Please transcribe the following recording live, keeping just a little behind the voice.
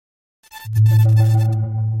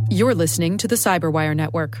You're listening to the Cyberwire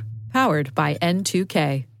Network, powered by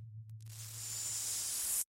N2K.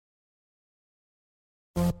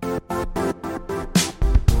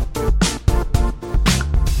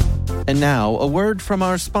 And now, a word from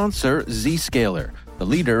our sponsor, Zscaler, the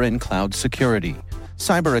leader in cloud security.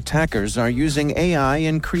 Cyber attackers are using AI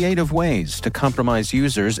in creative ways to compromise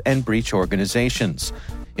users and breach organizations.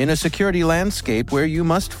 In a security landscape where you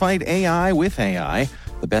must fight AI with AI,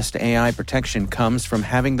 the best AI protection comes from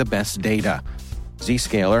having the best data.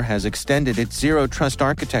 Zscaler has extended its zero-trust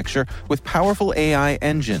architecture with powerful AI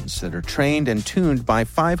engines that are trained and tuned by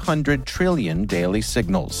 500 trillion daily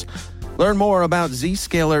signals. Learn more about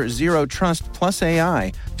Zscaler Zero Trust Plus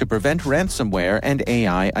AI to prevent ransomware and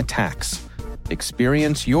AI attacks.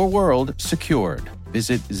 Experience your world secured.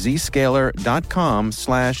 Visit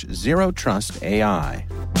zscaler.com/zerotrustai.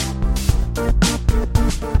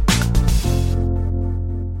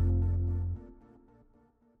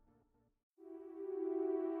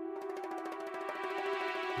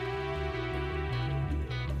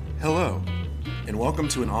 Hello, and welcome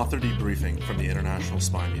to an author debriefing from the International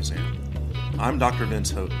Spy Museum. I'm Dr.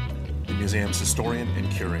 Vince Houghton, the museum's historian and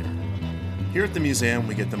curator. Here at the museum,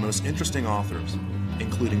 we get the most interesting authors,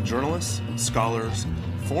 including journalists, scholars,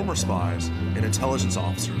 former spies, and intelligence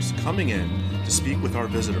officers coming in to speak with our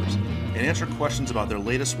visitors and answer questions about their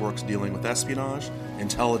latest works dealing with espionage,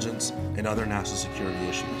 intelligence, and other national security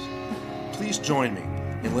issues. Please join me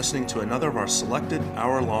in listening to another of our selected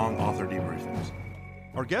hour-long author debriefings.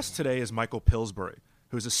 Our guest today is Michael Pillsbury,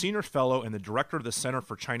 who is a senior fellow and the director of the Center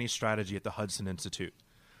for Chinese Strategy at the Hudson Institute.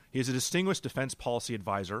 He is a distinguished defense policy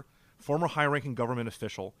advisor, former high-ranking government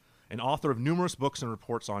official, and author of numerous books and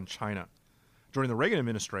reports on China. During the Reagan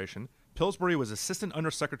administration, Pillsbury was Assistant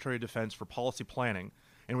Undersecretary of Defense for Policy Planning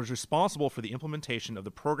and was responsible for the implementation of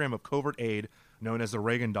the program of covert aid known as the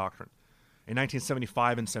Reagan Doctrine. In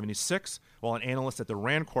 1975 and 76, while an analyst at the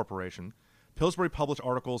RAND Corporation, Pillsbury published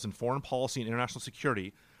articles in Foreign Policy and International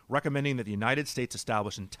Security recommending that the United States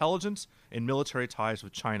establish intelligence and military ties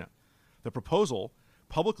with China. The proposal,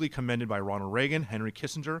 publicly commended by Ronald Reagan, Henry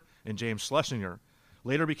Kissinger, and James Schlesinger,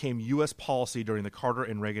 later became U.S. policy during the Carter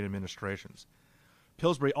and Reagan administrations.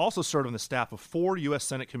 Pillsbury also served on the staff of 4 U.S.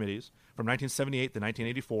 Senate committees from 1978 to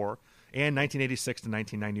 1984 and 1986 to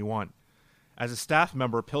 1991. As a staff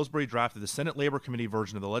member, Pillsbury drafted the Senate Labor Committee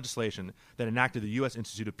version of the legislation that enacted the U.S.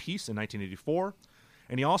 Institute of Peace in 1984,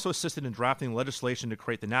 and he also assisted in drafting legislation to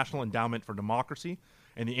create the National Endowment for Democracy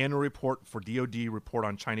and the annual report for DoD Report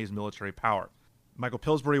on Chinese Military Power. Michael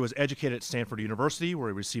Pillsbury was educated at Stanford University, where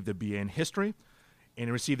he received a BA in History, and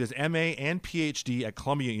he received his MA and PhD at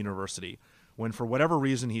Columbia University, when for whatever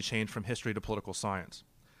reason he changed from history to political science.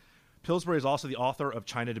 Pillsbury is also the author of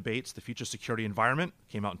China Debates, The Future Security Environment,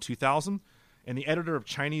 came out in 2000, and the editor of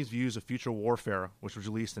Chinese Views of Future Warfare, which was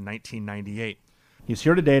released in 1998. He's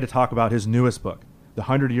here today to talk about his newest book, The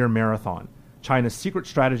 100-Year Marathon, China's Secret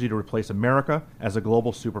Strategy to Replace America as a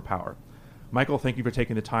Global Superpower. Michael, thank you for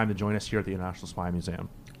taking the time to join us here at the International Spy Museum.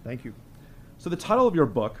 Thank you. So the title of your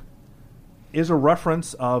book is a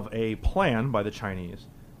reference of a plan by the Chinese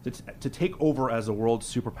to take over as a world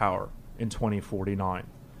superpower in 2049.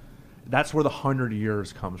 That's where the 100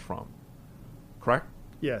 years comes from, correct?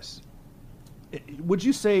 Yes. Would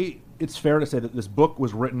you say it's fair to say that this book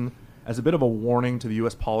was written as a bit of a warning to the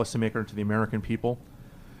U.S. policymaker and to the American people?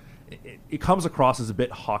 It comes across as a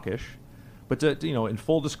bit hawkish, but in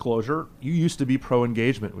full disclosure, you used to be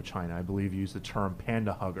pro-engagement with China. I believe you used the term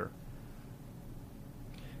panda hugger.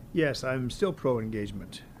 Yes, I'm still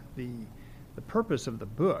pro-engagement. The purpose of the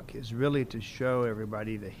book is really to show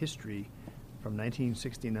everybody the history from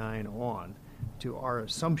 1969 on to our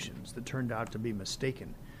assumptions that turned out to be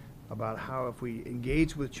mistaken about how if we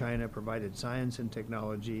engaged with China, provided science and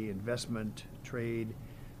technology, investment, trade,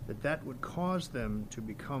 that would cause them to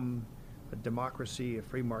become a democracy, a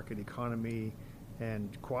free market economy,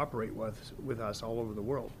 and cooperate with us all over the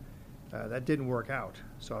world. That didn't work out.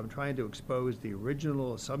 So I'm trying to expose the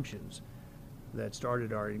original assumptions that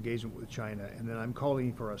started our engagement with China, and then I'm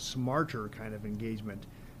calling for a smarter kind of engagement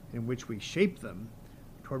in which we shape them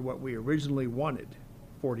toward what we originally wanted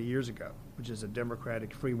 40 years ago, which is a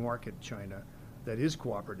democratic free market China that is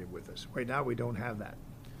cooperative with us. Right now we don't have that.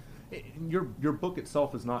 Your book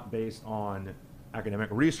itself is not based on academic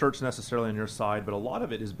research necessarily on your side, but a lot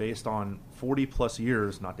of it is based on 40 plus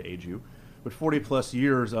years, not to age you, but 40 plus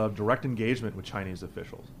years of direct engagement with Chinese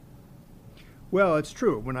officials. Well, it's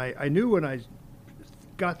true. When I knew when I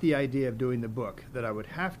got the idea of doing the book that I would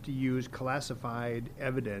have to use classified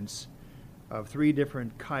evidence of 3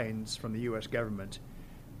 different kinds from the U.S. government.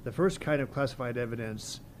 The first kind of classified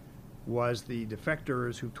evidence was the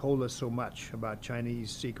defectors who told us so much about Chinese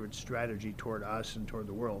secret strategy toward us and toward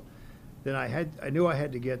the world. Then I knew I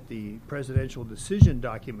had to get the presidential decision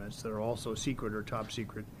documents that are also secret or top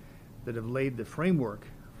secret that have laid the framework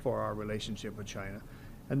for our relationship with China.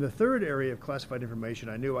 And the third area of classified information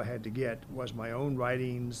I knew I had to get was my own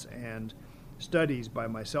writings and studies by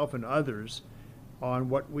myself and others on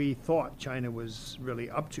what we thought China was really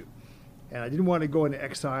up to. And I didn't want to go into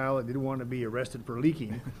exile. I didn't want to be arrested for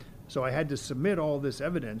leaking. So I had to submit all this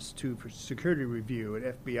evidence for security review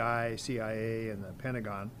at FBI, CIA, and the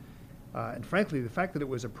Pentagon. And frankly, the fact that it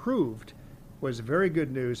was approved was very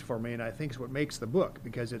good news for me, and I think is what makes the book,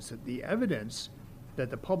 because it's the evidence that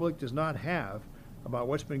the public does not have about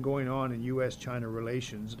what's been going on in U.S.-China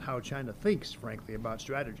relations and how China thinks, frankly, about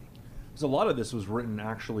strategy. So a lot of this was written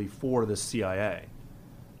actually for the CIA.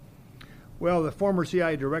 Well, the former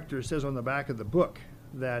CIA director says on the back of the book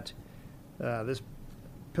that this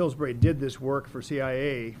Pillsbury did this work for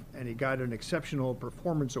CIA, and he got an exceptional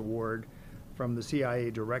performance award from the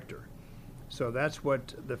CIA director. So that's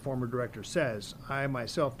what the former director says. I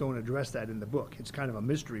myself don't address that in the book. It's kind of a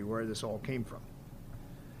mystery where this all came from.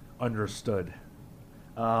 Understood.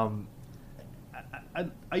 I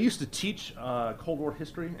used to teach Cold War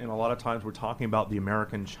history, and a lot of times we're talking about the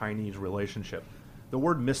American-Chinese relationship. The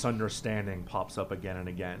word misunderstanding pops up again and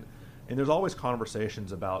again. And there's always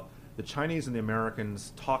conversations about the Chinese and the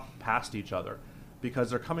Americans talk past each other because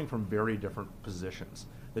they're coming from very different positions.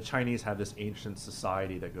 The Chinese have this ancient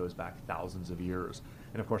society that goes back thousands of years.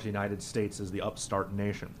 And of course, the United States is the upstart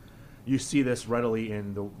nation. You see this readily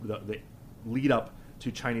in the lead up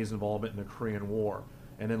to Chinese involvement in the Korean War.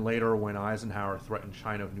 And then later when Eisenhower threatened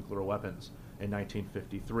China with nuclear weapons in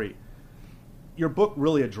 1953. Your book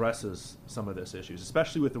really addresses some of these issues,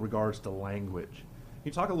 especially with regards to language. Can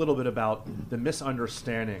you talk a little bit about the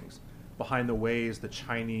misunderstandings behind the ways the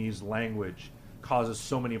Chinese language causes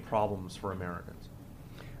so many problems for Americans?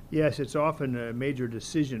 Yes, it's often a major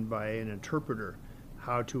decision by an interpreter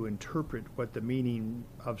how to interpret what the meaning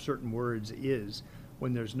of certain words is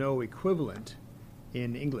when there's no equivalent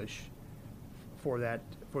in English for that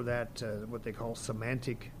what they call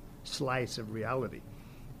semantic slice of reality.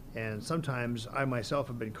 And sometimes I myself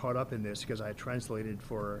have been caught up in this because I translated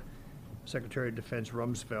for Secretary of Defense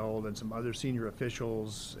Rumsfeld and some other senior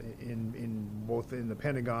officials in both in the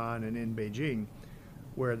Pentagon and in Beijing,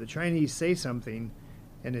 where the Chinese say something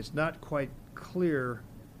and it's not quite clear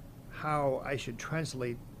how I should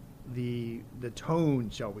translate the tone,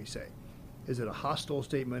 shall we say. Is it a hostile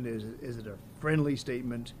statement? Is it a friendly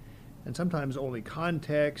statement? And sometimes only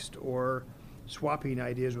context or swapping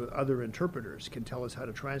ideas with other interpreters can tell us how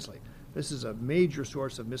to translate. This is a major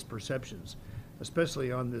source of misperceptions,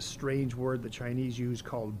 especially on this strange word the Chinese use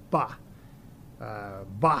called ba.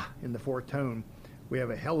 Ba in the fourth tone, we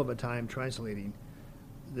have a hell of a time translating.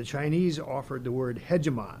 The Chinese offered the word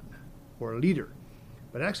hegemon, or leader,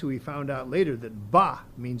 but actually we found out later that ba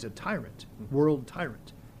means a tyrant, world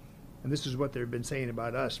tyrant. And this is what they've been saying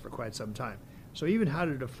about us for quite some time. So even how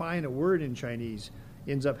to define a word in Chinese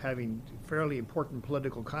ends up having fairly important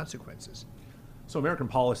political consequences. So American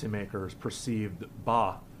policymakers perceived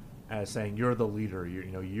ba as saying you're the leader,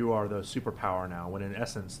 you are the superpower now, when in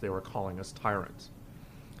essence they were calling us tyrants.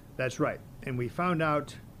 That's right. And we found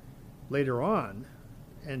out later on,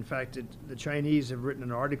 in fact, the Chinese have written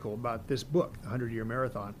an article about this book, The 100-Year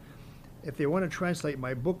Marathon. If they want to translate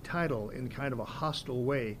my book title in kind of a hostile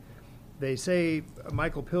way, they say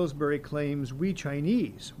Michael Pillsbury claims we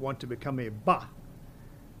Chinese want to become a ba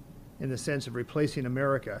in the sense of replacing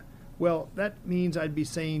America. Well, that means I'd be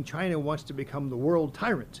saying China wants to become the world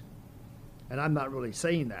tyrant. And I'm not really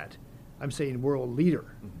saying that. I'm saying world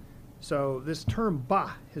leader. Mm-hmm. So this term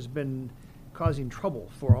ba has been causing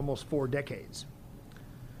trouble for almost 4 decades.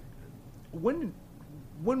 When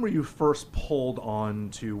were you first pulled on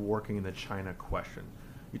to working in the China question?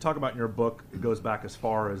 You talk about in your book, it goes back as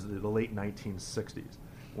far as the late 1960s,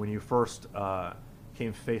 when you first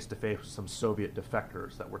came face to face with some Soviet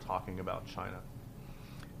defectors that were talking about China.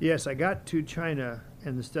 Yes, I got to China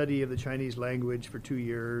and the study of the Chinese language for 2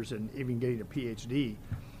 years and even getting a PhD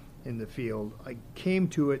in the field. I came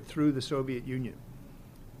to it through the Soviet Union.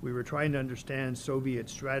 We were trying to understand Soviet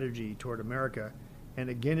strategy toward America, and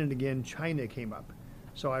again China came up.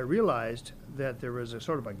 So I realized that there was a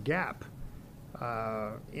sort of a gap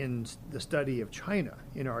in the study of China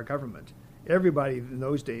in our government. Everybody in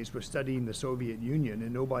those days was studying the Soviet Union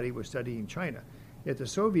and nobody was studying China. Yet the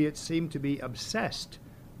Soviets seemed to be obsessed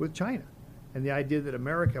with China and the idea that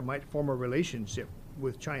America might form a relationship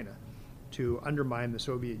with China to undermine the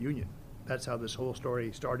Soviet Union. That's how this whole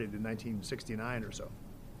story started in 1969 or so.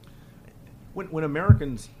 When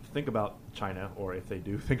Americans think about China, or if they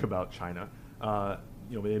do think about China,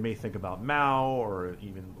 they may think about Mao, or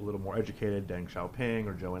even a little more educated Deng Xiaoping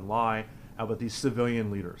or Zhou Enlai, about these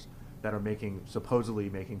civilian leaders that are supposedly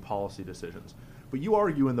making policy decisions. But you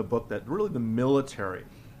argue in the book that really the military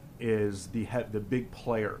is the big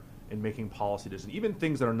player in making policy decisions, even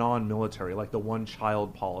things that are non-military, like the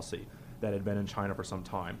one-child policy that had been in China for some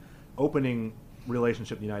time, opening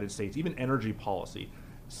relationship with the United States, even energy policy,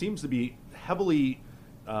 seems to be heavily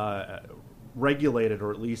regulated,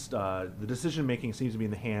 or at least the decision-making seems to be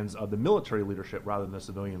in the hands of the military leadership rather than the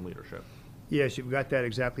civilian leadership. Yes, you've got that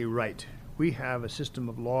exactly right. We have a system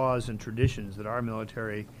of laws and traditions that our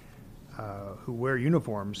military, who wear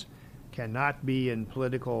uniforms, cannot be in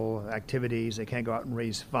political activities. They can't go out and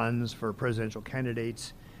raise funds for presidential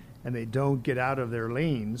candidates, and they don't get out of their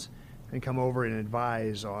lanes and come over and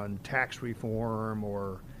advise on tax reform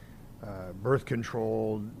or birth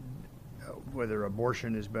control, whether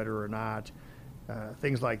abortion is better or not,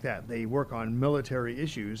 things like that. They work on military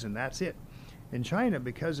issues, and that's it. In China,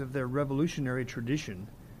 because of their revolutionary tradition,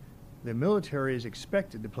 the military is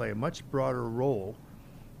expected to play a much broader role.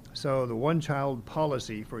 So the one-child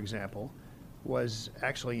policy, for example, was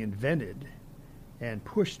actually invented and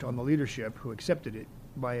pushed on the leadership who accepted it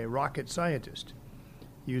by a rocket scientist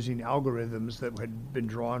using algorithms that had been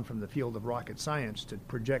drawn from the field of rocket science to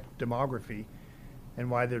project demography and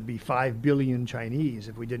why there'd be 5 billion Chinese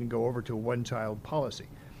if we didn't go over to a one-child policy.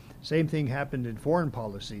 Same thing happened in foreign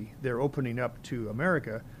policy. Their opening up to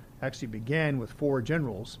America actually began with 4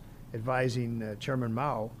 generals advising Chairman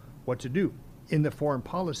Mao what to do in the foreign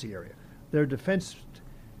policy area. Their defense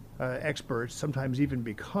experts sometimes even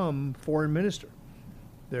become foreign minister.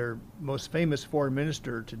 Their most famous foreign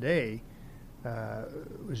minister today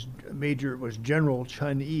was General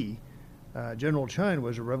Chun Yi. General Chun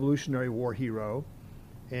was a Revolutionary War hero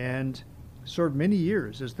and served many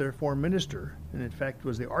years as their foreign minister, and in fact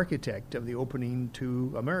was the architect of the opening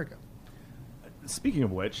to America. Speaking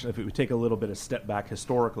of which, if we take a little bit of step back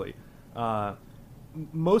historically,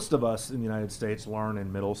 most of us in the United States learn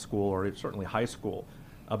in middle school, or certainly high school,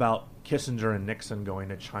 about Kissinger and Nixon going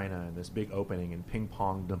to China and this big opening and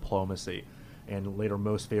ping-pong diplomacy and later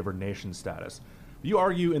most favored nation status. You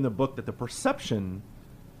argue in the book that the perception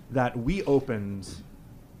that we opened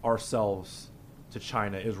ourselves to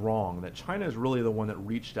China is wrong, that China is really the one that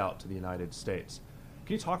reached out to the United States.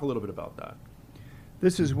 Can you talk a little bit about that?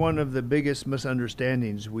 This is one of the biggest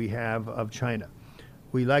misunderstandings we have of China.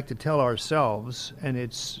 We like to tell ourselves, and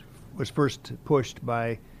it was first pushed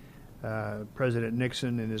by President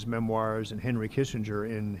Nixon in his memoirs and Henry Kissinger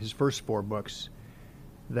in his first 4 books,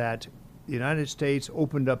 that the United States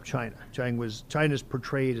opened up China. China's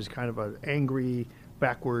portrayed as kind of an angry,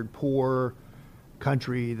 backward, poor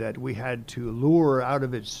country that we had to lure out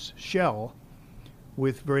of its shell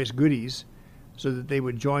with various goodies so that they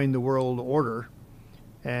would join the world order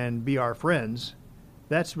and be our friends.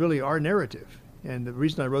 That's really our narrative. And the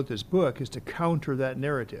reason I wrote this book is to counter that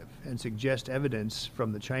narrative and suggest evidence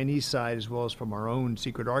from the Chinese side as well as from our own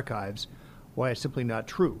secret archives why it's simply not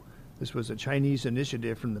true. This was a Chinese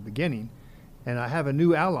initiative from the beginning, and I have a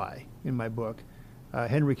new ally in my book.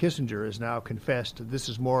 Henry Kissinger has now confessed that this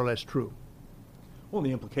is more or less true. Well,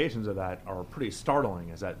 the implications of that are pretty startling,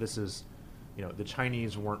 is that this is, the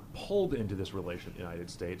Chinese weren't pulled into this relationship with the United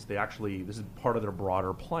States. This is part of their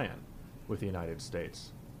broader plan with the United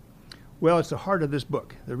States. Well, it's the heart of this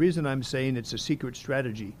book. The reason I'm saying it's a secret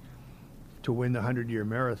strategy to win the 100-year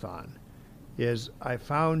marathon is I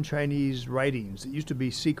found Chinese writings that used to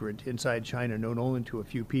be secret inside China, known only to a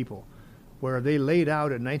few people, where they laid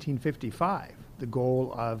out in 1955 the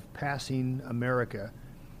goal of passing America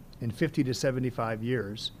in 50 to 75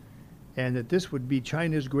 years, and that this would be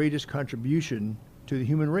China's greatest contribution to the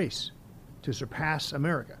human race, to surpass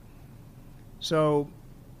America. So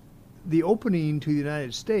the opening to the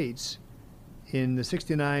United States in the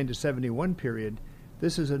 69 to 71 period,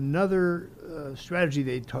 this is another strategy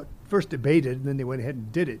they first debated, and then they went ahead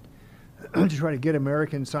and did it to try to get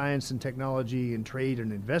American science and technology and trade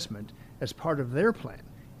and investment as part of their plan.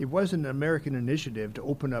 It wasn't an American initiative to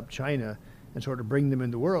open up China and sort of bring them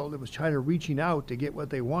in the world. It was China reaching out to get what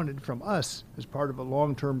they wanted from us as part of a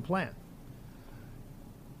long-term plan.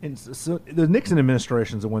 And so the Nixon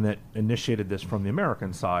administration is the one that initiated this from the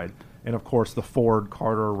American side. And, of course, the Ford,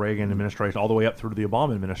 Carter, Reagan administration, all the way up through to the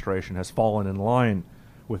Obama administration, has fallen in line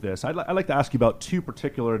with this. I'd like to ask you about 2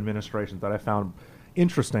 particular administrations that I found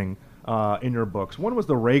interesting in your books. One was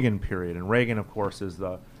the Reagan period. And Reagan, of course, is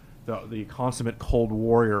the consummate Cold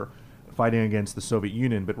Warrior fighting against the Soviet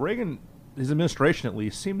Union. But Reagan, his administration at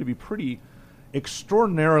least, seemed to be pretty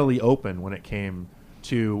extraordinarily open when it came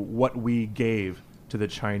to what we gave to the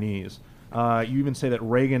Chinese. You even say that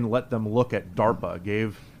Reagan let them look at DARPA,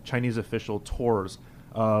 gave Chinese official tours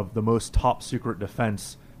of the most top secret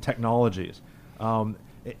defense technologies.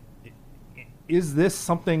 Is this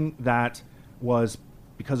something that was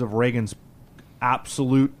because of Reagan's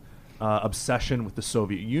absolute obsession with the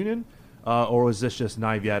Soviet Union, or was this just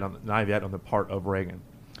naivete on the part of Reagan?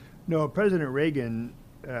 No, President Reagan,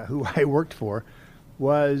 who I worked for,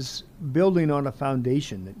 was building on a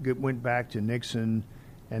foundation that went back to Nixon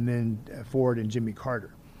and then Ford and Jimmy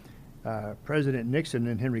Carter. President Nixon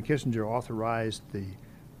and Henry Kissinger authorized the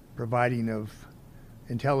providing of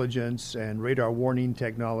intelligence and radar warning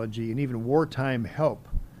technology and even wartime help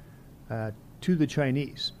to the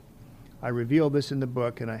Chinese. I reveal this in the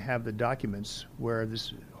book, and I have the documents where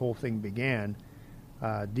this whole thing began,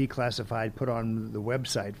 declassified, put on the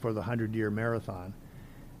website for the 100-year marathon.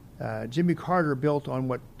 Jimmy Carter built on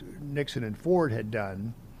what Nixon and Ford had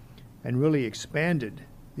done and really expanded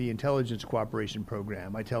the intelligence cooperation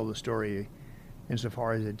program. I tell the story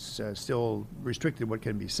insofar as it's still restricted what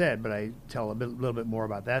can be said, but I tell a little bit more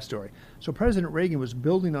about that story. So President Reagan was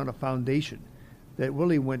building on a foundation that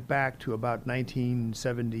really went back to about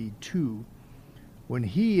 1972, when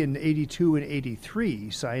he in 82 and 83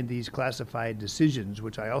 signed these classified decisions,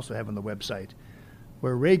 which I also have on the website,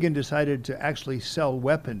 where Reagan decided to actually sell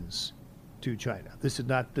weapons to China. This had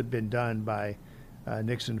not been done by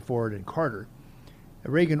Nixon, Ford, and Carter.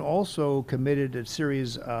 Reagan also committed a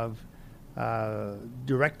series of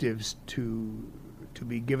directives to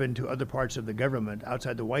be given to other parts of the government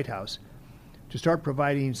outside the White House to start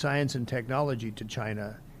providing science and technology to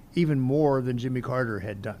China, even more than Jimmy Carter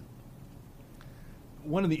had done.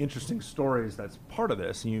 One of the interesting stories that's part of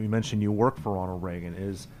this, and you mentioned you worked for Ronald Reagan,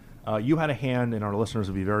 is you had a hand, and our listeners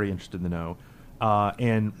would be very interested to know,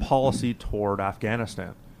 in policy toward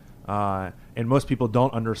Afghanistan. And most people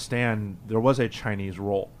don't understand there was a Chinese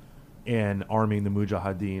role in arming the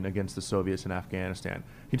Mujahideen against the Soviets in Afghanistan. Can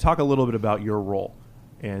you talk a little bit about your role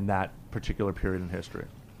in that particular period in history?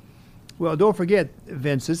 Well, don't forget,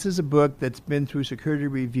 Vince, this is a book that's been through security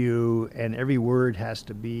review, and every word has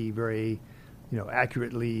to be very,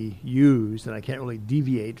 accurately used, and I can't really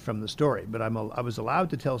deviate from the story. But I was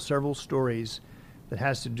allowed to tell several stories that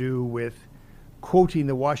has to do with quoting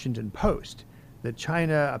the Washington Post, that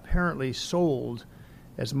China apparently sold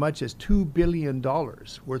as much as $2 billion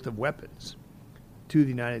worth of weapons to the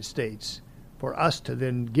United States for us to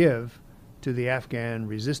then give to the Afghan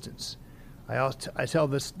resistance. I tell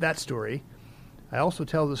that story. I also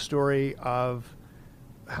tell the story of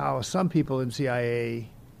how some people in CIA,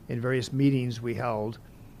 in various meetings we held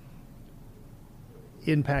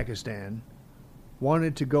in Pakistan,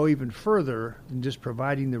 wanted to go even further than just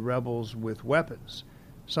providing the rebels with weapons.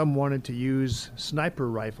 Some wanted to use sniper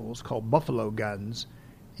rifles called buffalo guns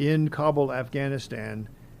in Kabul, Afghanistan,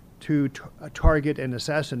 to target and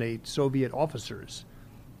assassinate Soviet officers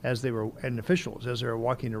and officials as they were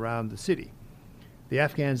walking around the city. The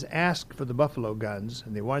Afghans asked for the buffalo guns,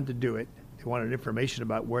 and they wanted to do it. They wanted information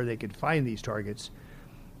about where they could find these targets.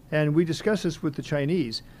 And we discussed this with the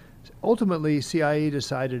Chinese. Ultimately, CIA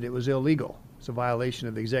decided it was illegal. It's a violation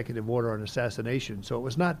of the executive order on assassination, so it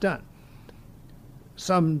was not done.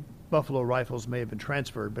 Some buffalo rifles may have been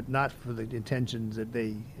transferred, but not for the intentions that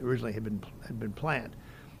they originally had been planned.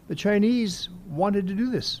 The Chinese wanted to do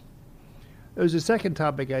this. There was a second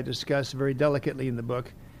topic I discussed very delicately in the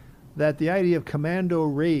book, that the idea of commando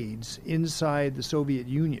raids inside the Soviet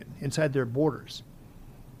Union, inside their borders,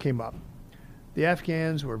 came up. The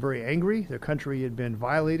Afghans were very angry. Their country had been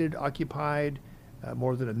violated, occupied,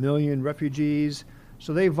 more than 1 million refugees.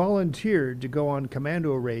 So they volunteered to go on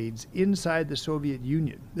commando raids inside the Soviet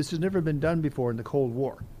Union. This has never been done before in the Cold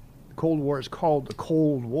War. The Cold War is called the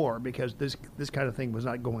Cold War because this kind of thing was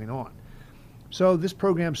not going on. So this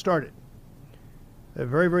program started.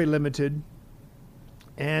 Very, very limited.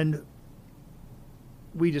 And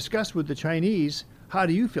we discussed with the Chinese, how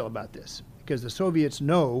do you feel about this? Because the Soviets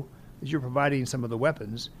know that you're providing some of the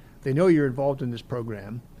weapons. They know you're involved in this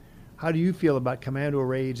program. How do you feel about commando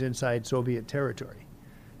raids inside Soviet territory?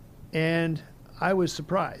 And I was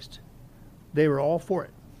surprised. They were all for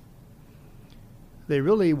it. They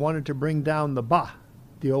really wanted to bring down the Ba,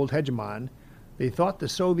 the old hegemon. They thought the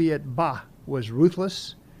Soviet Ba was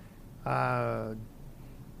ruthless,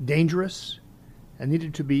 dangerous, and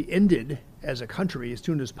needed to be ended as a country as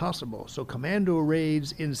soon as possible. So commando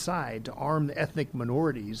raids inside to arm the ethnic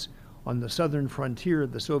minorities on the southern frontier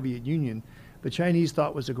of the Soviet Union, the Chinese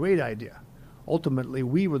thought was a great idea. Ultimately,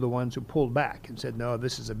 we were the ones who pulled back and said, no,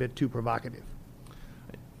 this is a bit too provocative.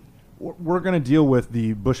 We're going to deal with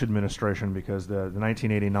the Bush administration because the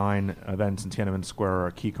 1989 events in Tiananmen Square are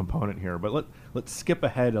a key component here. But let's skip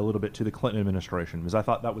ahead a little bit to the Clinton administration, because I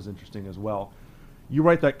thought that was interesting as well. You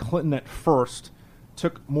write that Clinton at first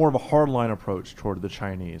took more of a hardline approach toward the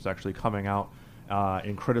Chinese, actually coming out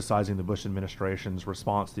and criticizing the Bush administration's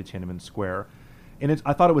response to Tiananmen Square. And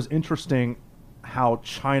I thought it was interesting how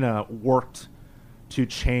China worked to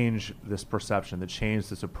change this perception, to change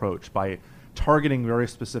this approach by targeting very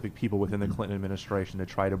specific people within the Clinton administration to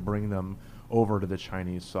try to bring them over to the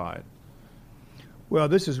Chinese side. Well,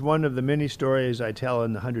 this is one of the many stories I tell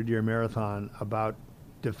in the 100-Year Marathon about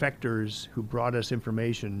defectors who brought us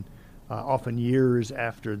information often years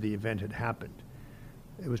after the event had happened.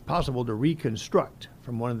 It was possible to reconstruct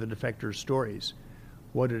from one of the defectors' stories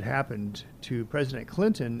what had happened to President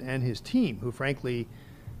Clinton and his team, who frankly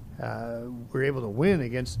were able to win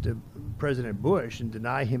against President Bush and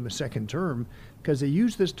deny him a second term because they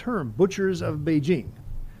used this term, butchers of Beijing.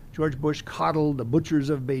 George Bush coddled the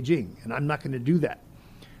butchers of Beijing, and I'm not going to do that.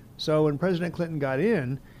 So when President Clinton got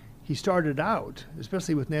in, he started out,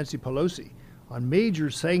 especially with Nancy Pelosi, on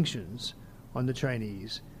major sanctions on the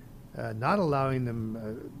Chinese, not allowing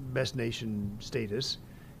them best nation status.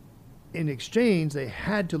 In exchange, they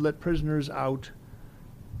had to let prisoners out.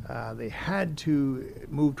 They had to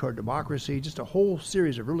move toward democracy, just a whole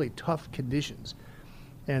series of really tough conditions.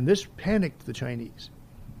 And this panicked the Chinese.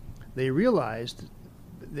 They realized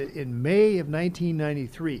that in May of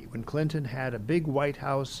 1993, when Clinton had a big White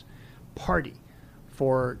House party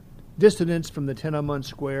for dissidents from the Tiananmen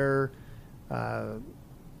Square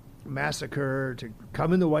massacre to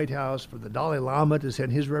come in the White House, for the Dalai Lama to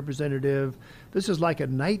send his representative, this is like a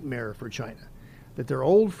nightmare for China, that their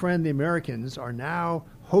old friend, the Americans, are now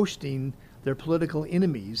hosting their political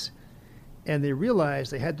enemies, and they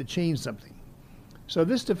realized they had to change something. So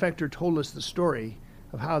this defector told us the story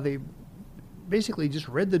of how they basically just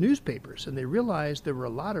read the newspapers, and they realized there were a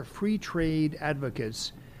lot of free trade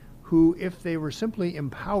advocates who, if they were simply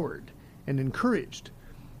empowered and encouraged,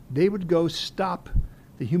 they would go stop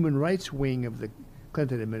the human rights wing of the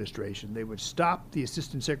Clinton administration. They would stop the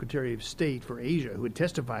Assistant Secretary of State for Asia, who had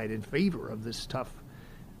testified in favor of these tough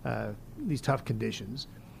conditions.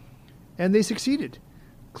 And they succeeded.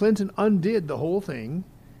 Clinton undid the whole thing.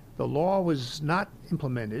 The law was not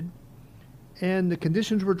implemented, and the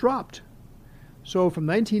conditions were dropped. So from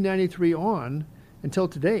 1993 on until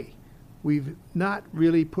today, we've not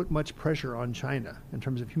really put much pressure on China in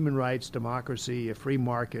terms of human rights, democracy, a free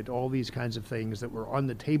market, all these kinds of things that were on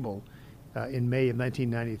the table in May of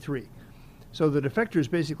 1993. So the defector is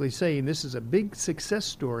basically saying this is a big success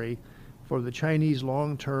story for the Chinese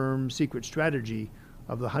long-term secret strategy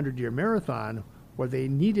of the 100-Year Marathon, where they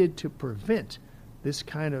needed to prevent this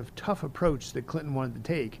kind of tough approach that Clinton wanted to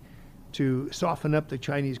take to soften up the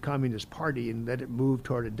Chinese Communist Party and let it move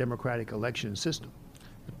toward a democratic election system.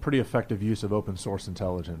 Pretty effective use of open source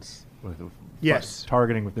intelligence with yes,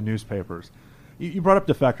 targeting with the newspapers. You brought up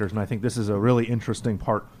defectors, and I think this is a really interesting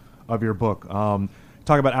part of your book.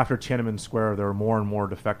 Talk about after Tiananmen Square, there are more and more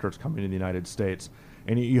defectors coming to the United States,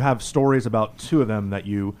 and you have stories about two of them that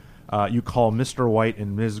you call Mr. White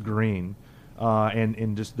and Ms. Green,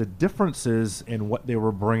 and just the differences in what they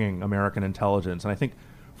were bringing American intelligence. And I think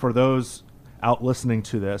for those out listening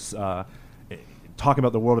to this, talk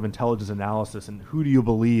about the world of intelligence analysis and who do you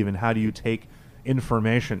believe and how do you take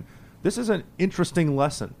information. This is an interesting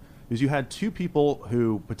lesson because you had two people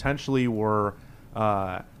who potentially were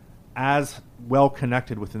as well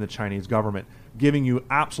connected within the Chinese government, giving you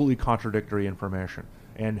absolutely contradictory information,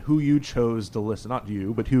 and who you chose to listen, not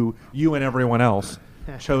you, but who you and everyone else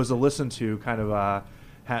chose to listen to kind of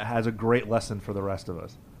has a great lesson for the rest of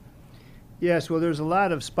us. Yes, well, there's a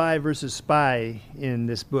lot of spy versus spy in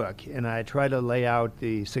this book, and I try to lay out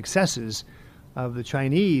the successes of the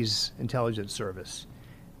Chinese intelligence service,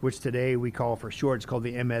 which today we call for short, it's called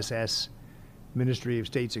the MSS, Ministry of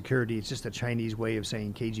State Security. It's just a Chinese way of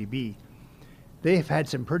saying KGB. They have had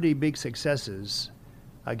some pretty big successes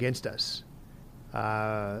against us,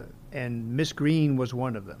 and Miss Green was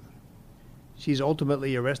one of them. She's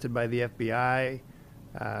ultimately arrested by the FBI.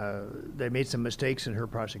 They made some mistakes in her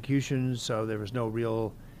prosecution, so there was no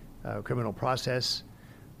real criminal process.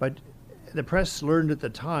 But the press learned at the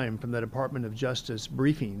time from the Department of Justice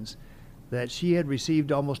briefings that she had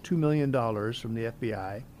received almost $2 million from the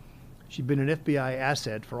FBI. She'd been an FBI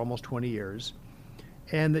asset for almost 20 years,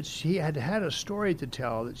 and that she had had a story to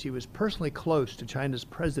tell that she was personally close to China's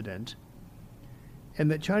president,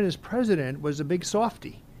 and that China's president was a big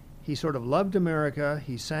softy. He sort of loved America.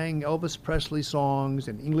 He sang Elvis Presley songs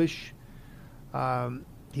in English.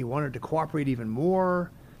 He wanted to cooperate even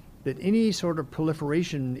more. that any sort of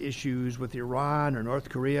proliferation issues with Iran or North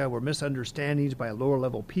Korea were misunderstandings by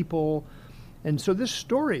lower-level people. And so this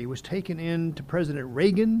story was taken in to President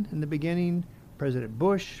Reagan in the beginning, President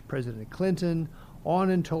Bush, President Clinton,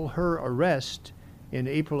 on until her arrest in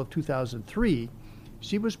April of 2003.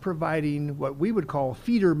 She was providing what we would call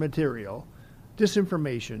feeder material,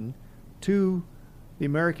 disinformation, to the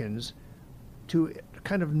Americans to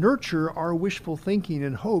kind of nurture our wishful thinking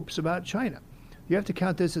and hopes about China. You have to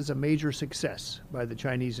count this as a major success by the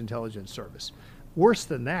Chinese intelligence service. Worse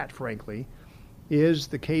than that, frankly, is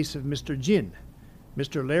the case of Mr. Jin.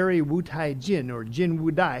 Mr. Larry Wu-Tai Jin, or Jin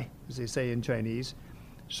Wu-Dai, as they say in Chinese,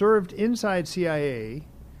 served inside CIA,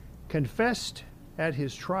 confessed at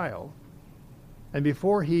his trial, and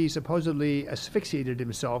before he supposedly asphyxiated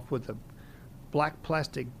himself with a black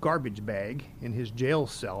plastic garbage bag in his jail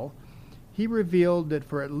cell, he revealed that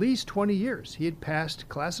for at least 20 years he had passed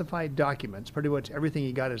classified documents, pretty much everything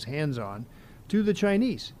he got his hands on, to the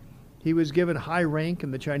Chinese. He was given high rank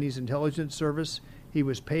in the Chinese intelligence service. He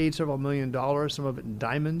was paid several $1 million, some of it in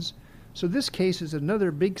diamonds. So this case is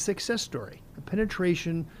another big success story, the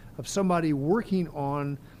penetration of somebody working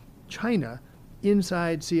on China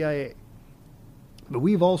inside CIA. But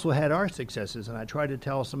we've also had our successes, and I try to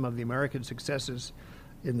tell some of the American successes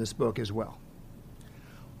in this book as well.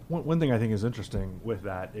 One thing I think is interesting with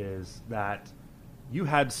that is that you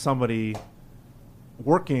had somebody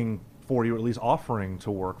working for you, or at least offering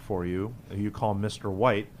to work for you, you call Mr.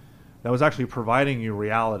 White, that was actually providing you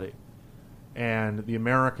reality. And the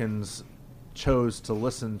Americans chose to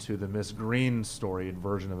listen to the Miss Green storied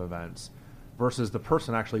version of events versus the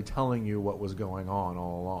person actually telling you what was going on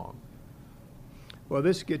all along. Well,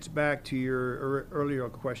 this gets back to your earlier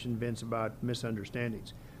question, Vince, about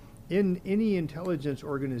misunderstandings. In any intelligence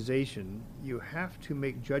organization, you have to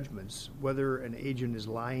make judgments whether an agent is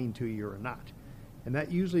lying to you or not. And that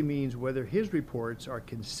usually means whether his reports are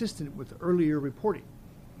consistent with earlier reporting.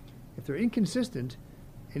 If they're inconsistent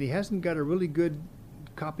and he hasn't got a really good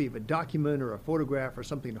copy of a document or a photograph or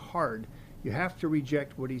something hard, you have to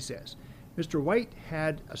reject what he says. Mr. White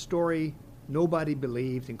had a story nobody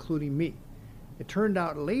believed, including me. It turned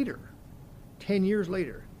out later, 10 years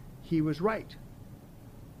later, he was right.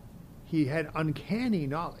 He had uncanny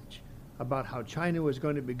knowledge about how China was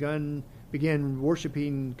going to begin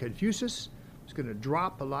worshiping Confucius, was going to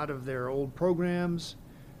drop a lot of their old programs,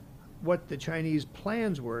 what the Chinese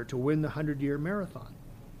plans were to win the 100-year marathon.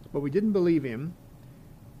 But we didn't believe him,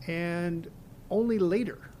 and only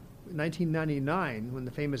later, in 1999, when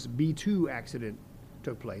the famous B-2 accident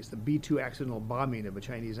took place, the B-2 accidental bombing of a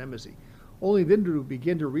Chinese embassy, only then did we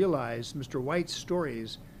begin to realize Mr. White's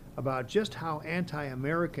stories about just how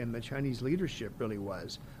anti-American the Chinese leadership really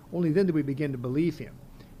was. Only then did we begin to believe him.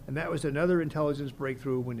 And that was another intelligence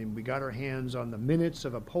breakthrough when we got our hands on the minutes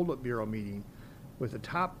of a Politburo meeting with the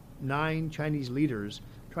top 9 Chinese leaders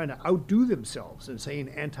trying to outdo themselves in saying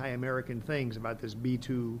anti-American things about this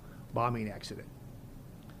B-2 bombing accident.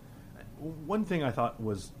 One thing I thought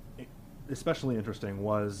was especially interesting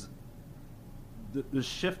was the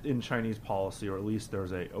shift in Chinese policy, or at least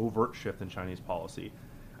there's an overt shift in Chinese policy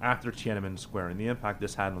after Tiananmen Square and the impact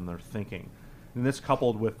this had on their thinking. And this,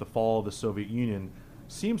 coupled with the fall of the Soviet Union,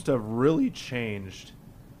 seems to have really changed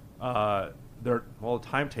the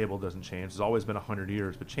timetable doesn't change. It's always been 100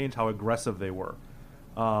 years, but changed how aggressive they were.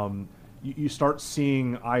 You start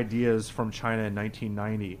seeing ideas from China in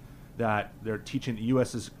 1990 that they're teaching the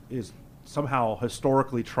U.S. is somehow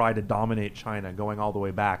historically tried to dominate China, going all the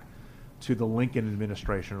way back to the Lincoln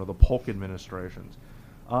administration or the Polk administrations.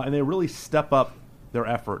 And they really step up their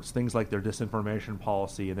efforts, things like their disinformation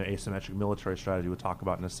policy and their asymmetric military strategy we'll talk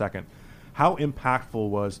about in a second. How impactful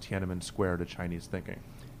was Tiananmen Square to Chinese thinking?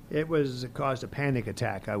 It caused a panic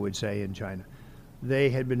attack, I would say, in China. They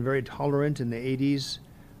had been very tolerant in the 80s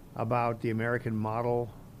about the American model.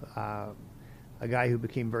 A guy who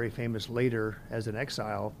became very famous later as an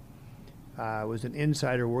exile was an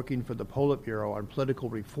insider working for the Politburo on political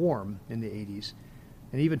reform in the 80s,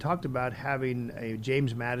 and even talked about having a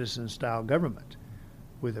James Madison-style government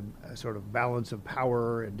with a sort of balance of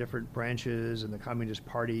power in different branches, and the Communist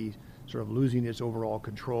Party sort of losing its overall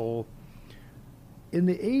control. In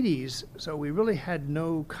the 80s, so we really had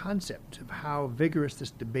no concept of how vigorous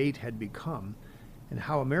this debate had become and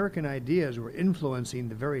how American ideas were influencing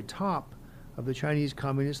the very top of the Chinese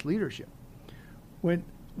communist leadership. When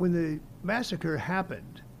the massacre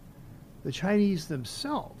happened, the Chinese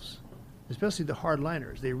themselves, especially the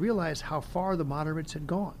hardliners, they realized how far the moderates had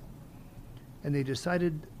gone. And they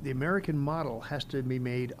decided the American model has to be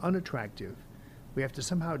made unattractive. We have to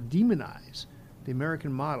somehow demonize the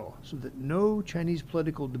American model so that no Chinese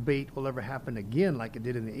political debate will ever happen again like it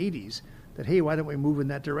did in the 80s, that, hey, why don't we move in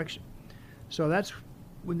that direction? So that's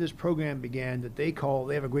when this program began that they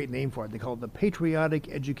have a great name for it. They call it the Patriotic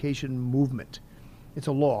Education Movement. It's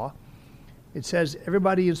a law. It says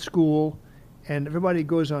everybody in school and everybody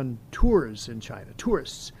goes on tours in China.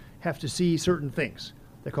 Tourists have to see certain things.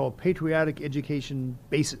 They're called patriotic education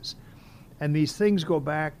bases. And these things go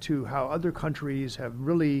back to how other countries have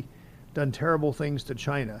really done terrible things to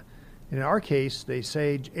China. In our case, they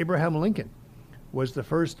say Abraham Lincoln was the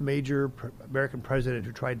first major American president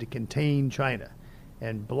who tried to contain China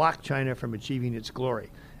and block China from achieving its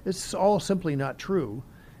glory. It's all simply not true.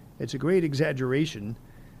 It's a great exaggeration.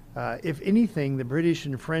 If anything, the British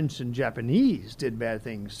and French and Japanese did bad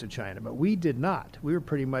things to China, but we did not. We were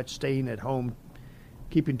pretty much staying at home,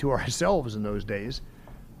 keeping to ourselves in those days.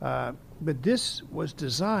 But this was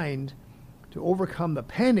designed to overcome the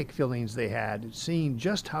panic feelings they had, seeing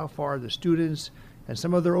just how far the students and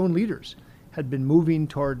some of their own leaders had been moving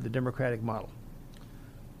toward the democratic model.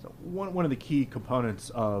 So one of the key components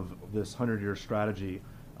of this 100-year strategy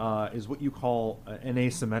is what you call an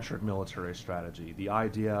asymmetric military strategy. The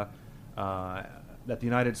idea that the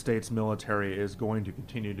United States military is going to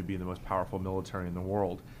continue to be the most powerful military in the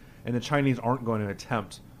world, and the Chinese aren't going to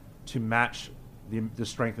attempt to match the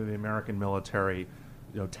strength of the American military,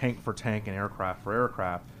 tank for tank and aircraft for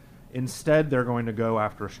aircraft. Instead, they're going to go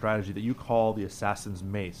after a strategy that you call the assassin's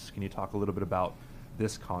mace. Can you talk a little bit about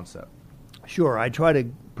this concept? Sure. I try to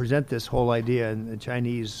present this whole idea in the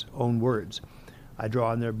Chinese own words. I draw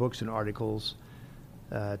on their books and articles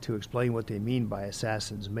to explain what they mean by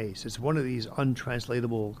assassin's mace. It's one of these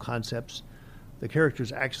untranslatable concepts. The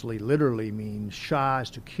characters actually literally mean sha is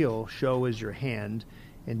to kill, shou is your hand,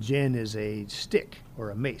 and jian is a stick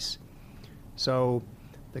or a mace. So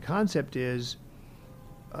the concept is,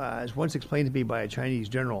 as once explained to me by a Chinese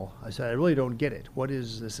general, I said, I really don't get it. What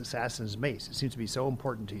is this assassin's mace? It seems to be so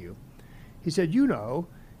important to you. He said,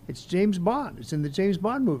 it's James Bond. It's in the James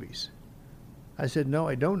Bond movies. I said, no,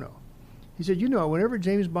 I don't know. He said, whenever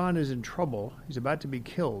James Bond is in trouble, he's about to be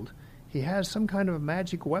killed, he has some kind of a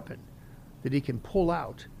magic weapon that he can pull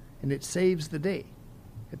out, and it saves the day.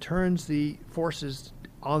 It turns the forces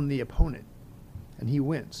on the opponent, and he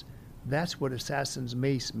wins. That's what assassin's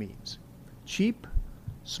mace means. Cheap,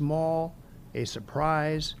 small, a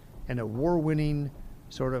surprise, and a war-winning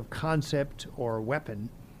sort of concept or weapon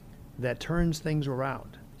that turns things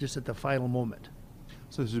around just at the final moment.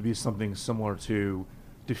 So this would be something similar to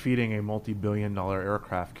defeating a multi-billion-dollar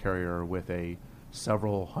aircraft carrier with a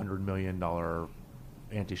several $100 million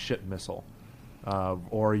anti-ship missile,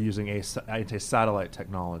 or using anti-satellite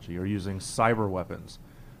technology, or using cyber weapons,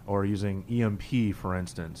 or using EMP, for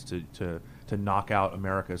instance, to knock out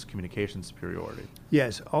America's communication superiority.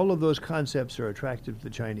 Yes, all of those concepts are attractive to the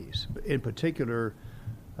Chinese. In particular,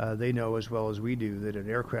 they know as well as we do that an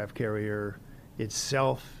aircraft carrier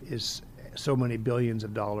itself is so many billions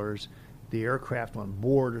of dollars. The aircraft on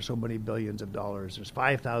board are so many billions of dollars. There's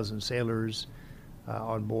 5,000 sailors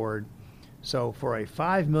on board. So for a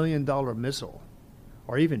 $5 million missile,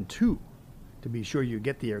 or even two, to be sure you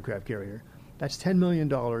get the aircraft carrier, that's $10 million,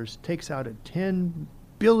 takes out a $10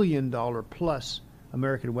 billion plus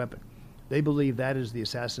American weapon. They believe that is the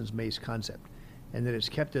assassin's mace concept, and that it's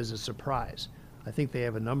kept as a surprise. I think they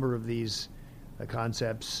have a number of these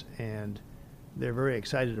concepts, and they're very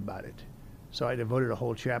excited about it. So I devoted a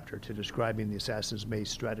whole chapter to describing the assassin's mace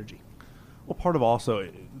strategy. Well, part of also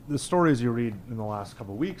the stories you read in the last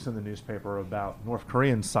couple of weeks in the newspaper about North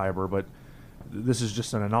Korean cyber, but this is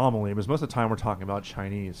just an anomaly because most of the time we're talking about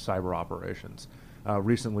Chinese cyber operations.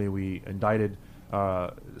 Recently, we indicted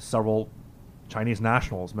several Chinese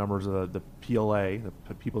nationals, members of the PLA,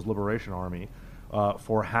 the People's Liberation Army,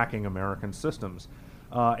 for hacking American systems.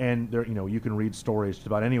 And there, you can read stories just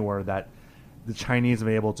about anywhere that the Chinese have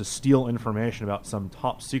been able to steal information about some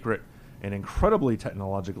top secret and incredibly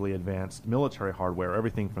technologically advanced military hardware,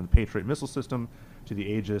 everything from the Patriot missile system to the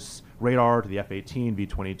Aegis radar to the F-18,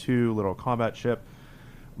 V-22 little combat ship.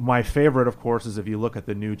 My favorite, of course, is if you look at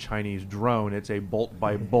the new Chinese drone, it's a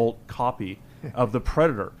bolt-by-bolt copy of the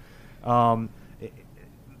Predator.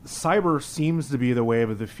 Cyber seems to be the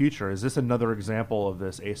wave of the future. Is this another example of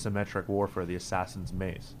this asymmetric warfare, the assassin's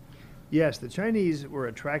mace? Yes, the Chinese were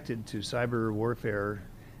attracted to cyber warfare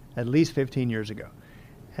at least 15 years ago.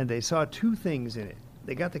 And they saw two things in it.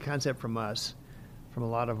 They got the concept from us, from a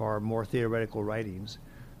lot of our more theoretical writings,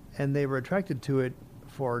 and they were attracted to it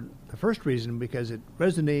for the first reason because it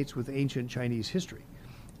resonates with ancient Chinese history.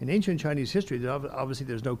 In ancient Chinese history, obviously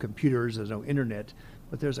there's no computers, there's no internet,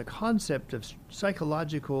 but there's a concept of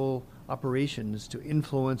psychological operations to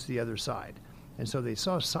influence the other side. And so they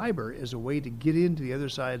saw cyber as a way to get into the other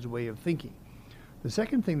side's way of thinking. The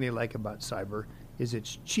second thing they like about cyber is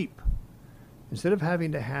it's cheap. Instead of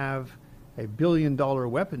having to have a billion-dollar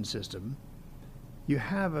weapon system, you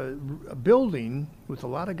have a building with a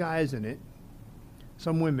lot of guys in it,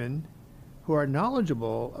 some women, who are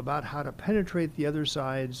knowledgeable about how to penetrate the other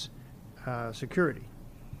side's security.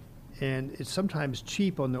 And it's sometimes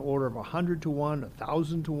cheap on the order of 100 to 1,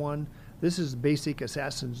 1,000 to 1. This is basic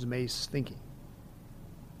assassin's mace thinking.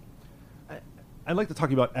 I'd like to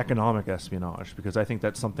talk about economic espionage, because I think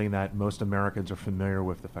that's something that most Americans are familiar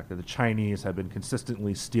with, the fact that the Chinese have been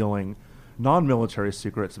consistently stealing non-military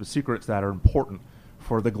secrets, but secrets that are important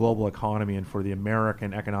for the global economy and for the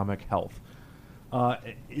American economic health.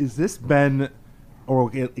 Is this been, or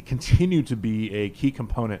will it continue to be, a key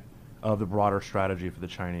component of the broader strategy for the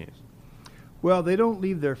Chinese? Well, they don't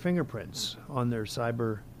leave their fingerprints on their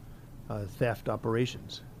cyber theft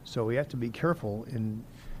operations. So we have to be careful in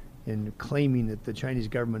claiming that the Chinese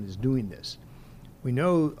government is doing this. We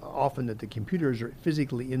know often that the computers are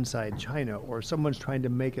physically inside China, or someone's trying to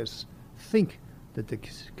make us think that the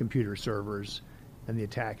computer servers and the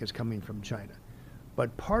attack is coming from China.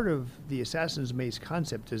 But part of the assassin's mace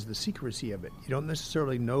concept is the secrecy of it. You don't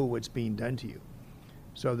necessarily know what's being done to you.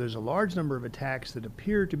 So there's a large number of attacks that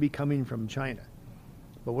appear to be coming from China.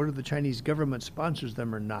 But whether the Chinese government sponsors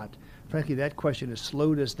them or not, frankly, that question has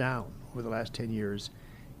slowed us down over the last 10 years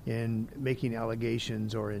in making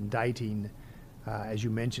allegations or indicting, as you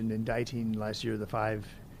mentioned, indicting last year the 5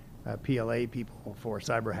 PLA people for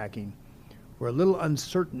cyber hacking. We're a little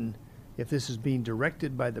uncertain if this is being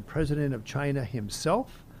directed by the president of China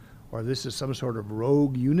himself, or this is some sort of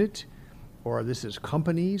rogue unit, or this is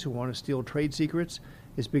companies who want to steal trade secrets.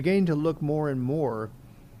 It's beginning to look more and more,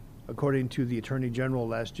 according to the Attorney General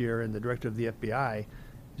last year and the Director of the FBI,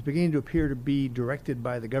 it's beginning to appear to be directed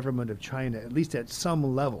by the government of China, at least at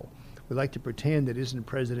some level. We like to pretend that isn't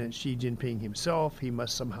President Xi Jinping himself. He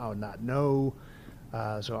must somehow not know.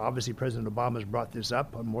 So obviously President Obama's brought this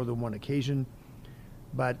up on more than one occasion.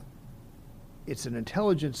 But it's an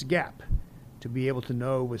intelligence gap to be able to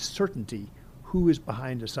know with certainty who is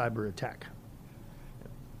behind a cyber attack.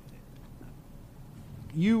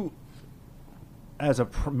 You, as a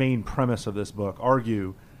main premise of this book,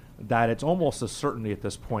 argue that it's almost a certainty at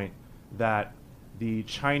this point that the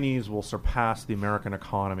Chinese will surpass the American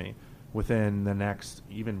economy within the next,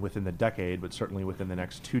 even within the decade, but certainly within the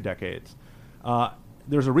next 2 decades.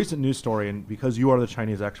 There's a recent news story, and because you are the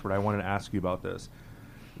Chinese expert, I wanted to ask you about this,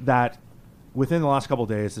 that within the last couple of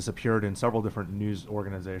days, this appeared in several different news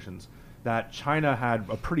organizations, that China had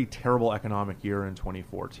a pretty terrible economic year in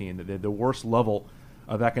 2014, that they had the worst level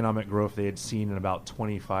of economic growth they had seen in about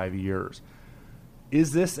 25 years.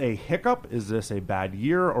 Is this a hiccup? Is this a bad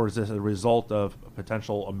year? Or is this a result of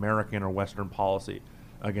potential American or Western policy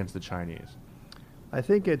against the Chinese? I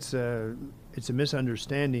think it's a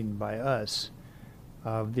misunderstanding by us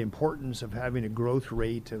of the importance of having a growth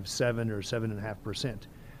rate of 7 or 7.5%.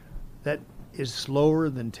 That is slower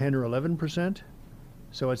than 10 or 11%,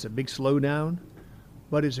 so it's a big slowdown,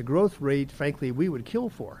 but it's a growth rate, frankly, we would kill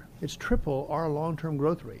for. It's triple our long-term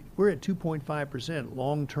growth rate. We're at 2.5%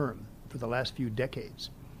 long-term for the last few decades.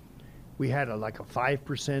 We had like a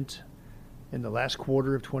 5% in the last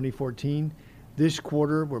quarter of 2014. This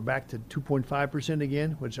quarter, we're back to 2.5%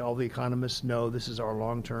 again, which all the economists know this is our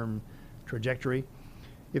long-term trajectory.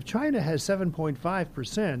 If China has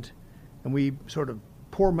 7.5% and we sort of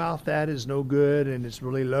poor mouth that is no good and it's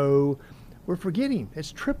really low, we're forgetting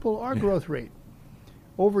it's triple our growth rate.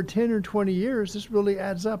 Over 10 or 20 years, this really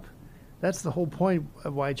adds up. That's the whole point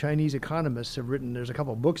of why Chinese economists have written, there's a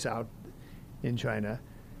couple of books out in China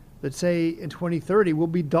that say in 2030 we'll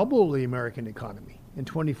be double the American economy. In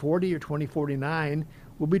 2040 or 2049,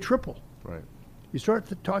 we'll be triple. Right. You start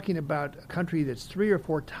talking about a country that's 3 or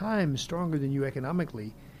 4 times stronger than you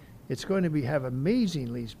economically, it's going to have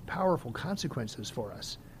amazingly powerful consequences for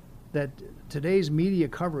us. That today's media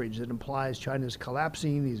coverage that implies China's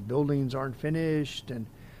collapsing, these buildings aren't finished, and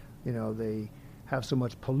they have so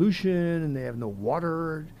much pollution and they have no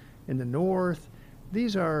water in the north.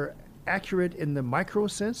 These are accurate in the micro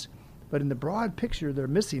sense, but in the broad picture they're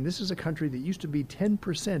missing. This is a country that used to be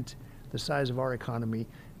 10% the size of our economy.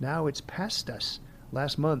 Now it's past us.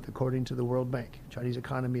 Last month, according to the World Bank, Chinese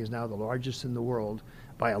economy is now the largest in the world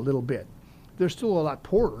by a little bit. They're still a lot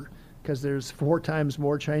poorer because there's 4 times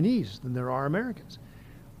more Chinese than there are Americans.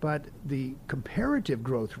 But the comparative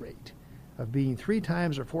growth rate of being 3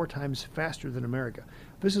 times or 4 times faster than America,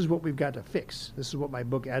 this is what we've got to fix. This is what my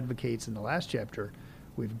book advocates in the last chapter.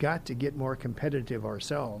 We've got to get more competitive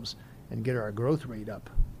ourselves and get our growth rate up.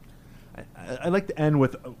 I'd like to end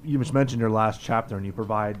with, you just mentioned your last chapter, and you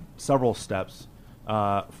provide several steps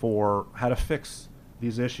for how to fix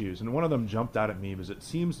these issues. And one of them jumped out at me because it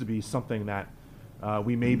seems to be something that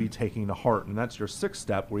we may be taking to heart. And that's your sixth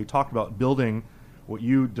step, where you talked about building what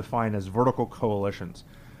you define as vertical coalitions.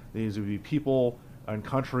 These would be people and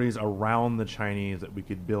countries around the Chinese that we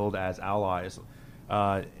could build as allies.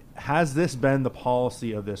 Has this been the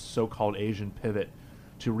policy of this so-called Asian pivot,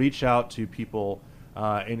 to reach out to people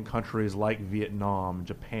in countries like Vietnam,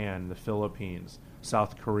 Japan, the Philippines,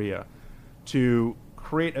 South Korea, to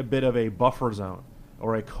create a bit of a buffer zone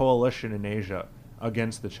or a coalition in Asia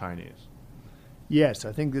against the Chinese? Yes,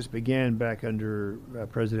 I think this began back under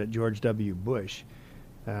President George W. Bush.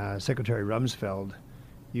 Secretary Rumsfeld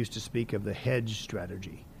used to speak of the hedge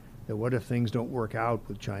strategy, that what if things don't work out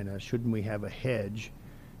with China? Shouldn't we have a hedge?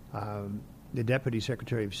 The Deputy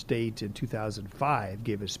Secretary of State in 2005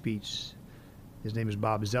 gave a speech. His name is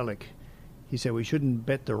Bob Zoellick. He said we shouldn't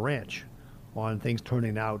bet the ranch on things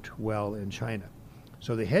turning out well in China.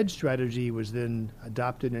 So the hedge strategy was then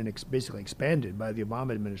adopted and basically expanded by the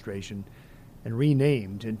Obama administration and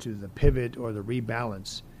renamed into the pivot or the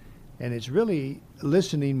rebalance. And it's really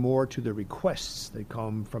listening more to the requests that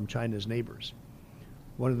come from China's neighbors.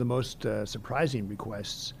 One of the most surprising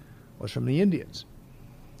requests was from the Indians.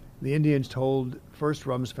 The Indians told first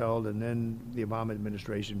Rumsfeld and then the Obama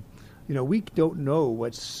administration, we don't know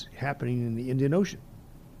what's happening in the Indian Ocean.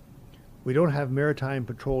 We don't have maritime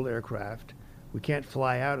patrol aircraft. We can't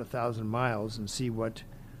fly out 1,000 miles and see what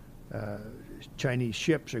Chinese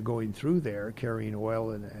ships are going through there carrying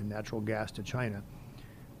oil and natural gas to China.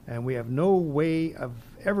 And we have no way of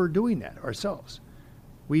ever doing that ourselves.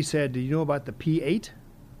 We said, do you know about the P-8?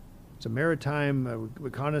 It's a maritime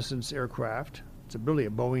reconnaissance aircraft. It's really a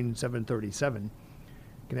Boeing 737.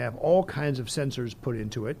 It can have all kinds of sensors put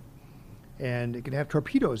into it, and it can have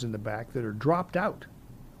torpedoes in the back that are dropped out,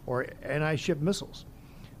 or anti-ship missiles.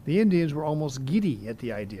 The Indians were almost giddy at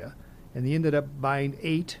the idea, and they ended up buying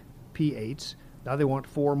 8 P-8s. Now they want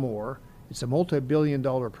 4 more. It's a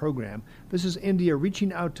multi-billion-dollar program. This is India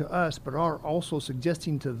reaching out to us, but are also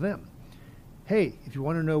suggesting to them, hey, if you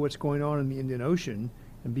want to know what's going on in the Indian Ocean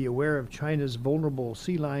and be aware of China's vulnerable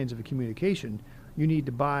sea lines of communication, you need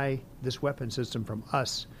to buy this weapon system from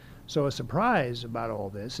us. So a surprise about all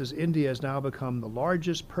this is India has now become the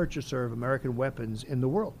largest purchaser of American weapons in the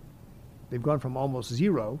world. They've gone from almost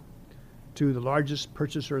zero to the largest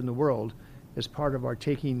purchaser in the world as part of our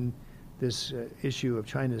taking this issue of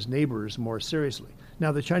China's neighbors more seriously.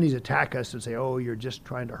 Now, the Chinese attack us and say, oh, you're just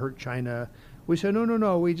trying to hurt China. We say,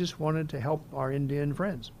 no, we just wanted to help our Indian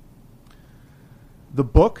friends. The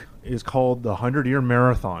book is called The 100-Year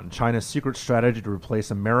Marathon, China's Secret Strategy to Replace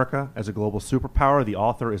America as a Global Superpower. The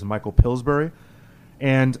author is Michael Pillsbury.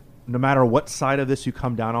 And no matter what side of this you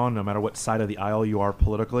come down on, no matter what side of the aisle you are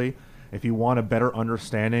politically, if you want a better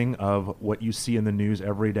understanding of what you see in the news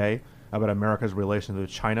every day about America's relations with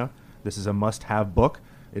China, this is a must-have book.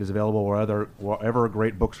 It is available wherever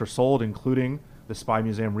great books are sold, including the Spy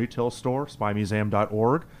Museum retail store,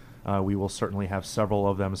 spymuseum.org. We will certainly have several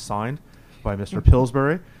of them signed by Mr.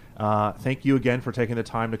 Pillsbury. Thank you again for taking the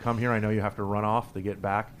time to come here. I know you have to run off to get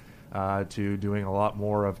back to doing a lot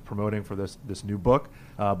more of promoting for this new book,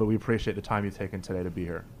 but we appreciate the time you've taken today to be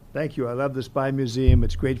here. Thank you. I love the Spy Museum.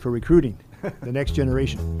 It's great for recruiting the next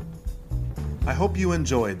generation. I hope you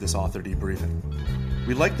enjoyed this author debriefing.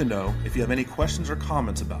 We'd like to know if you have any questions or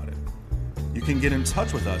comments about it. You can get in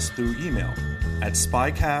touch with us through email at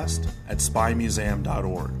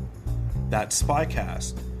spycast@spymuseum.org. That's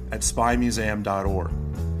spycast@spymuseum.org.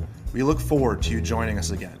 We look forward to you joining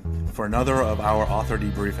us again for another of our author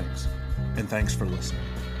debriefings, and thanks for listening.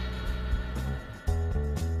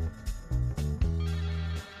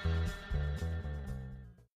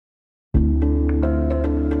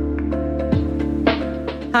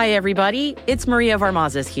 Hi, everybody. It's Maria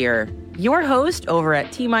Varmazes here, your host over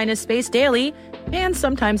at T-Minus Space Daily, and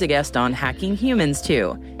sometimes a guest on Hacking Humans,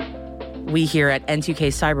 too. We here at N2K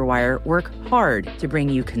Cyberwire work hard to bring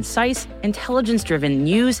you concise, intelligence-driven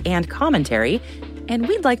news and commentary, and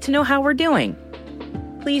we'd like to know how we're doing.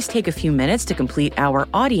 Please take a few minutes to complete our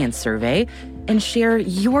audience survey and share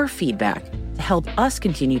your feedback to help us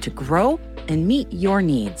continue to grow and meet your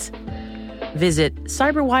needs. Visit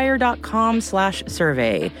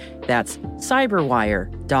cyberwire.com/survey. That's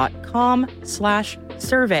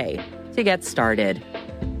cyberwire.com/survey to get started.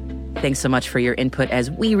 Thanks so much for your input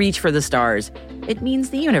as we reach for the stars. It means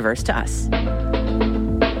the universe to us.